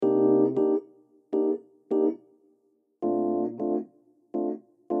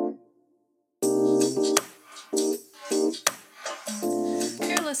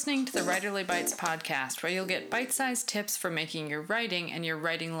listening to the Writerly Bites podcast, where you'll get bite-sized tips for making your writing and your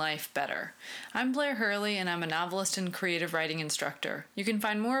writing life better. I'm Blair Hurley, and I'm a novelist and creative writing instructor. You can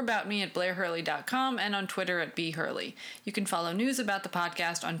find more about me at blairhurley.com and on Twitter at bhurley. You can follow news about the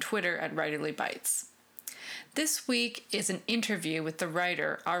podcast on Twitter at Writerly Bites. This week is an interview with the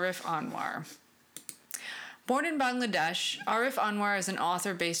writer Arif Anwar. Born in Bangladesh, Arif Anwar is an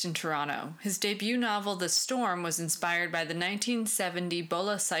author based in Toronto. His debut novel, The Storm, was inspired by the 1970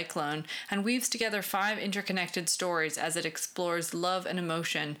 Bola cyclone and weaves together 5 interconnected stories as it explores love and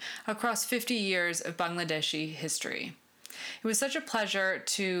emotion across 50 years of Bangladeshi history. It was such a pleasure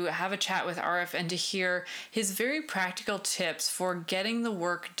to have a chat with Arif and to hear his very practical tips for getting the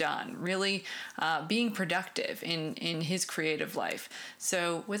work done, really being productive in his creative life.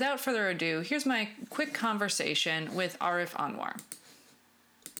 So without further ado, here's my quick conversation with Arif Anwar.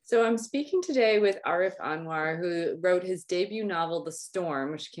 So I'm speaking today with Arif Anwar, who wrote his debut novel, The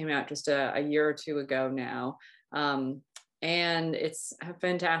Storm, which came out just a year or two ago now. And it's a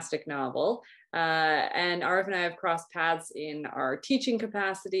fantastic novel. And Arif and I have crossed paths in our teaching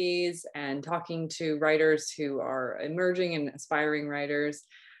capacities and talking to writers who are emerging and aspiring writers.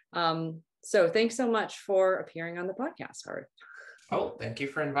 So thanks so much for appearing on the podcast, Arif. Oh, thank you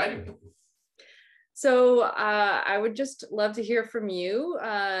for inviting me. So I would just love to hear from you.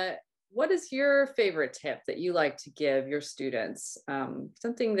 What is your favorite tip that you like to give your students?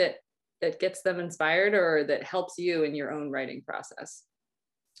 Something that gets them inspired or that helps you in your own writing process?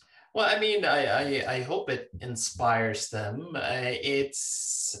 Well, I mean, I hope it inspires them.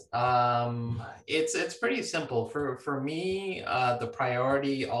 It's pretty simple. For me, the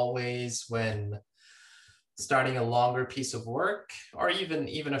priority always when starting a longer piece of work or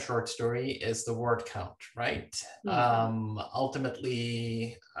even a short story is the word count, right? Mm-hmm.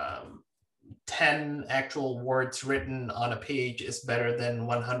 Ultimately, 10 actual words written on a page is better than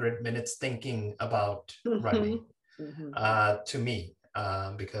 100 minutes thinking about writing, to me.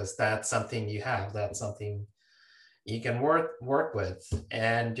 Because that's something you have, that's something you can work with.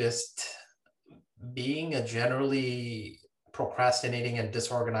 And just being a generally procrastinating and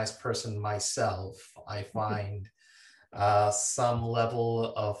disorganized person myself, I find some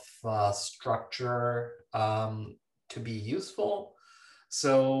level of structure to be useful.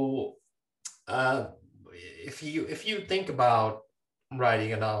 So if you think about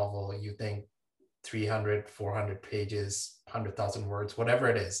writing a novel, you think 300, 400 pages, 100,000 words, whatever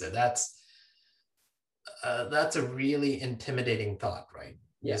it is. That's a really intimidating thought, right?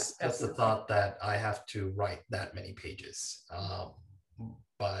 Yes, that's the thought that I have to write that many pages.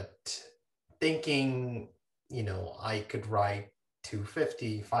 But thinking, I could write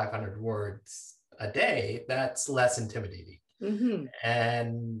 250, 500 words a day, that's less intimidating. Mm-hmm.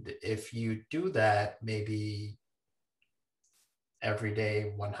 And if you do that, maybe every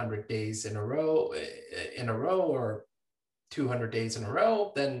day, 100 days in a row, or 200 days in a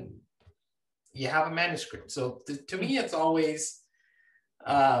row, then you have a manuscript. So to me, it's always,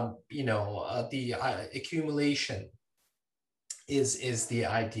 the accumulation is the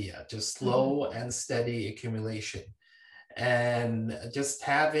idea, just slow mm-hmm. and steady accumulation. And just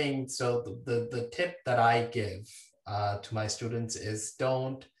having, so the tip that I give to my students is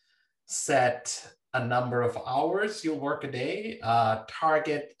don't set a number of hours you'll work a day,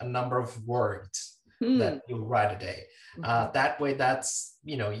 target a number of words that you'll write a day. That way, that's,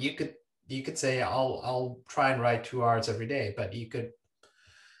 you could say, I'll try and write 2 hours every day, but you could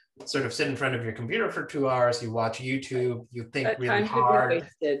sort of sit in front of your computer for 2 hours, you watch YouTube, you think that really hard.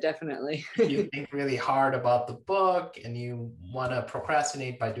 Wasted, definitely. You think really hard about the book, and you want to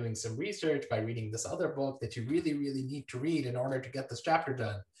procrastinate by doing some research, by reading this other book that you really, really need to read in order to get this chapter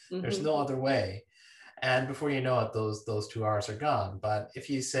done. Mm-hmm. There's no other way. And before you know it, those 2 hours are gone. But if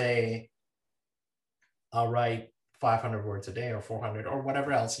you say, I'll write 500 words a day or 400 or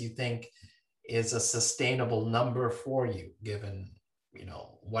whatever else you think is a sustainable number for you, given,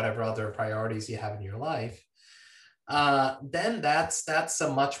 whatever other priorities you have in your life, then that's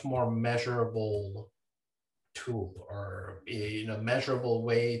a much more measurable tool, or, measurable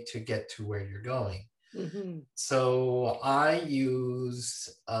way to get to where you're going. Mm-hmm. So I use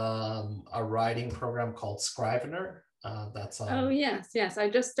a writing program called Scrivener. That's on. Oh yes. I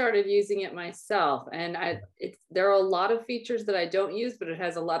just started using it myself, and there are a lot of features that I don't use, but it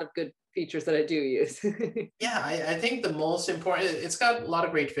has a lot of good features that I do use. Yeah, I think the most important, it's got a lot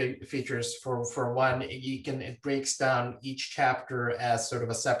of great features. For one, it breaks down each chapter as sort of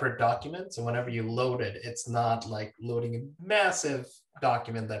a separate document. So whenever you load it, it's not like loading a massive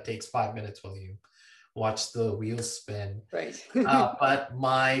document that takes 5 minutes while you watch the wheels spin. Right. But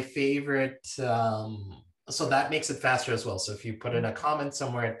my favorite So that makes it faster as well. So if you put in a comment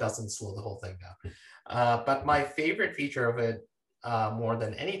somewhere, it doesn't slow the whole thing down. But my favorite feature of it, more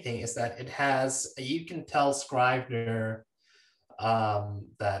than anything, is that it has, you can tell Scrivener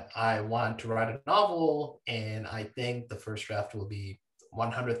that I want to write a novel, and I think the first draft will be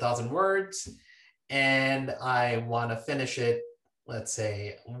 100,000 words, and I want to finish it, let's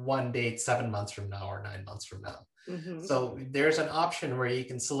say, one date 7 months from now or 9 months from now. Mm-hmm. So there's an option where you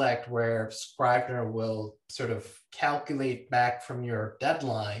can select where Scrivener will sort of calculate back from your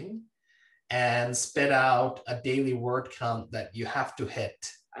deadline and spit out a daily word count that you have to hit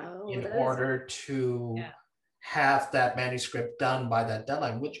in order to have that manuscript done by that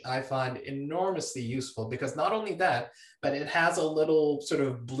deadline, which I find enormously useful, because not only that, but it has a little sort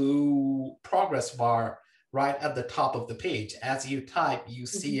of blue progress bar right at the top of the page. As you type, you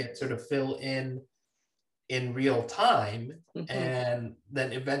see it sort of fill in real time, and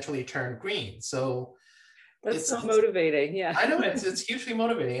then eventually turn green. So that's so motivating. Yeah, I know it's hugely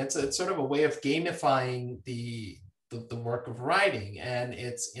motivating. It's sort of a way of gamifying the work of writing, and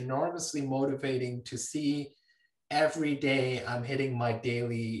it's enormously motivating to see every day I'm hitting my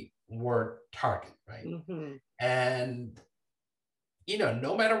daily word target, right? And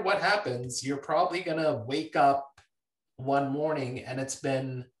no matter what happens, you're probably gonna wake up one morning and it's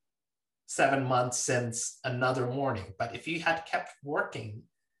been 7 months since another morning. But if you had kept working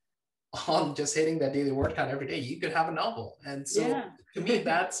on just hitting that daily word count every day, you could have a novel. And so to me,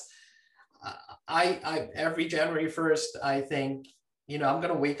 that's I every January 1st, I think, I'm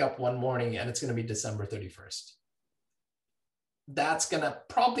gonna wake up one morning and it's gonna be December 31st. That's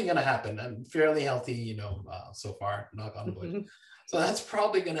probably gonna happen. I'm fairly healthy, so far, knock on wood. So that's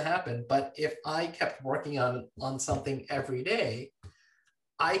probably gonna happen. But if I kept working on something every day,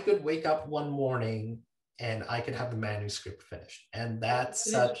 I could wake up one morning and I could have the manuscript finished. And that's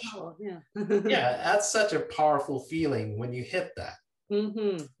that's such a powerful feeling when you hit that.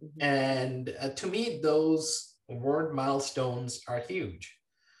 And to me, those word milestones are huge.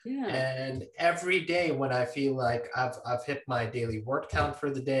 And every day when I feel like I've hit my daily word count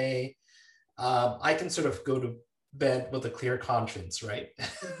for the day, I can sort of go to bed with a clear conscience, right?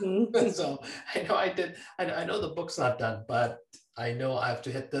 So I know the book's not done, but I know I have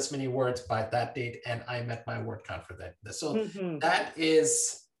to hit this many words by that date, and I met my word count for that. So that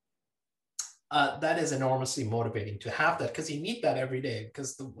is enormously motivating to have that, because you need that every day,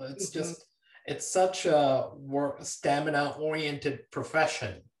 because it's such a stamina oriented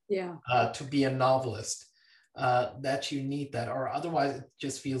profession to be a novelist, that you need that, or otherwise it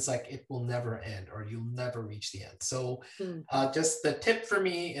just feels like it will never end, or you'll never reach the end. So just the tip for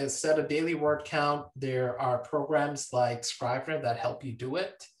me is set a daily word count. There are programs like Scrivener that help you do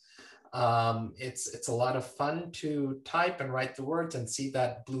it. It's a lot of fun to type and write the words and see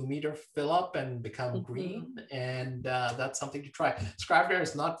that blue meter fill up and become green, and that's something to try. Scrivener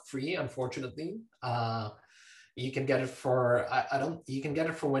is not free, unfortunately. You can get it for you can get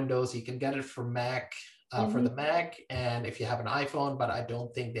it for Windows, you can get it for Mac, for the Mac, and if you have an iPhone, but I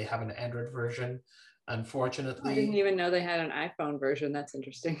don't think they have an Android version, unfortunately. I didn't even know they had an iPhone version. That's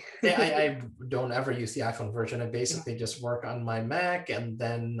interesting. I don't ever use the iPhone version. I basically just work on my Mac and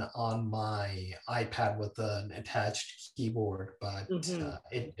then on my iPad with an attached keyboard, but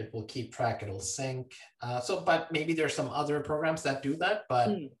it will keep track, it'll sync. But maybe there's some other programs that do that, but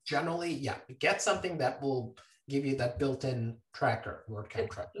generally, get something that will give you that built-in tracker, word count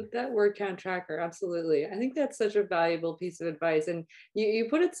tracker. That word count tracker, absolutely. I think that's such a valuable piece of advice. And you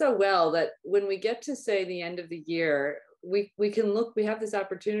put it so well that when we get to, say, the end of the year, we have this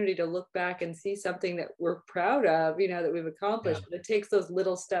opportunity to look back and see something that we're proud of, that we've accomplished, but it takes those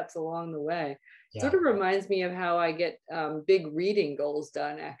little steps along the way. Sort of reminds me of how I get big reading goals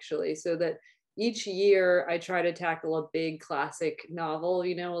done, actually, so that each year I try to tackle a big classic novel,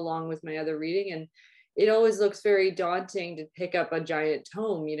 along with my other reading. And it always looks very daunting to pick up a giant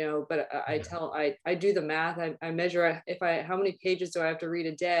tome, but I do the math. I measure how many pages do I have to read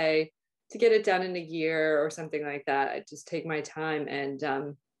a day to get it done in a year or something like that. I just take my time.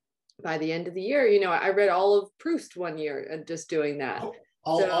 And by the end of the year, I read all of Proust one year and just doing that.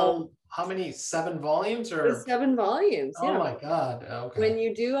 How many? 7 volumes or 7 volumes? Oh my God. Okay. When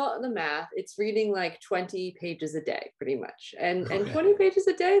you do all the math, it's reading like 20 pages a day, pretty much. And 20 pages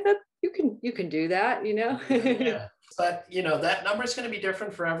a day, that you can do that, Yeah. But that number is going to be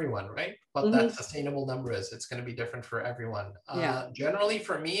different for everyone, right? What that sustainable number is, it's going to be different for everyone. Generally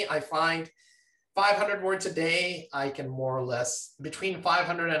for me, I find 500 words a day, I can more or less, between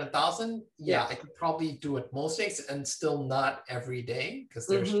 500 and 1,000. I could probably do it most days, and still not every day, because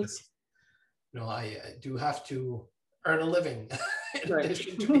there's just, I do have to earn a living. in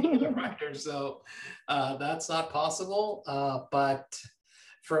addition to being a writer. So that's not possible. But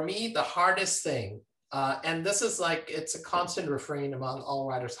for me, the hardest thing, and this is like, it's a constant refrain among all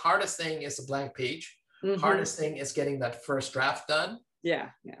writers, hardest thing is a blank page. Hardest thing is getting that first draft done. Yeah.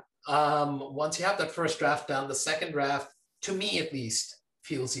 Once you have that first draft done, the second draft, to me at least,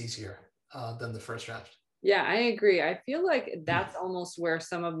 feels easier than the first draft. Yeah, I agree. I feel like that's almost where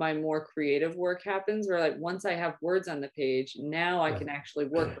some of my more creative work happens, where like once I have words on the page, now I can actually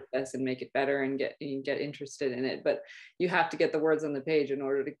work with this and make it better and get interested in it. But you have to get the words on the page in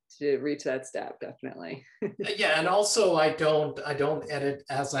order to reach that step, definitely. Yeah, and also I don't edit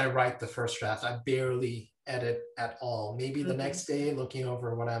as I write the first draft. I barely edit at all. Maybe the next day, looking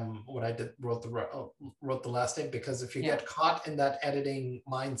over what I wrote the last day, because if you get caught in that editing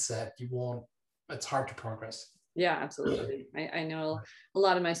mindset, you won't. It's hard to progress. Yeah, absolutely. I know a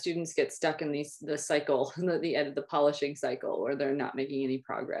lot of my students get stuck in the cycle, the polishing cycle, where they're not making any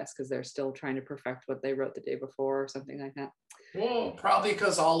progress because they're still trying to perfect what they wrote the day before or something like that. Well, probably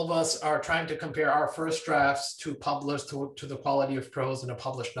because all of us are trying to compare our first drafts to the quality of prose in a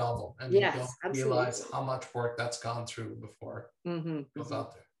published novel, and we don't realize how much work that's gone through before it goes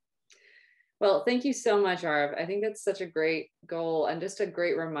out there. Well, thank you so much, Arif. I think that's such a great goal and just a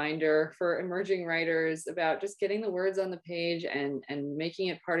great reminder for emerging writers about just getting the words on the page and making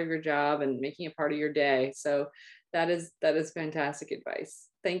it part of your job and making it part of your day. So that is fantastic advice.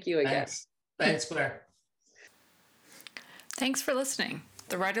 Thank you again. Thanks, Blair. Thanks for listening.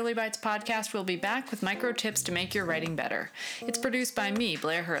 The Writerly Bites podcast will be back with micro tips to make your writing better. It's produced by me,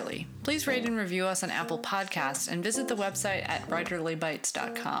 Blair Hurley. Please rate and review us on Apple Podcasts and visit the website at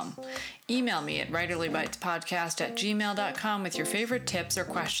writerlybites.com. Email me at writerlybites@gmail.com with your favorite tips or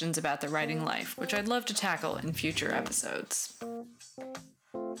questions about the writing life, which I'd love to tackle in future episodes.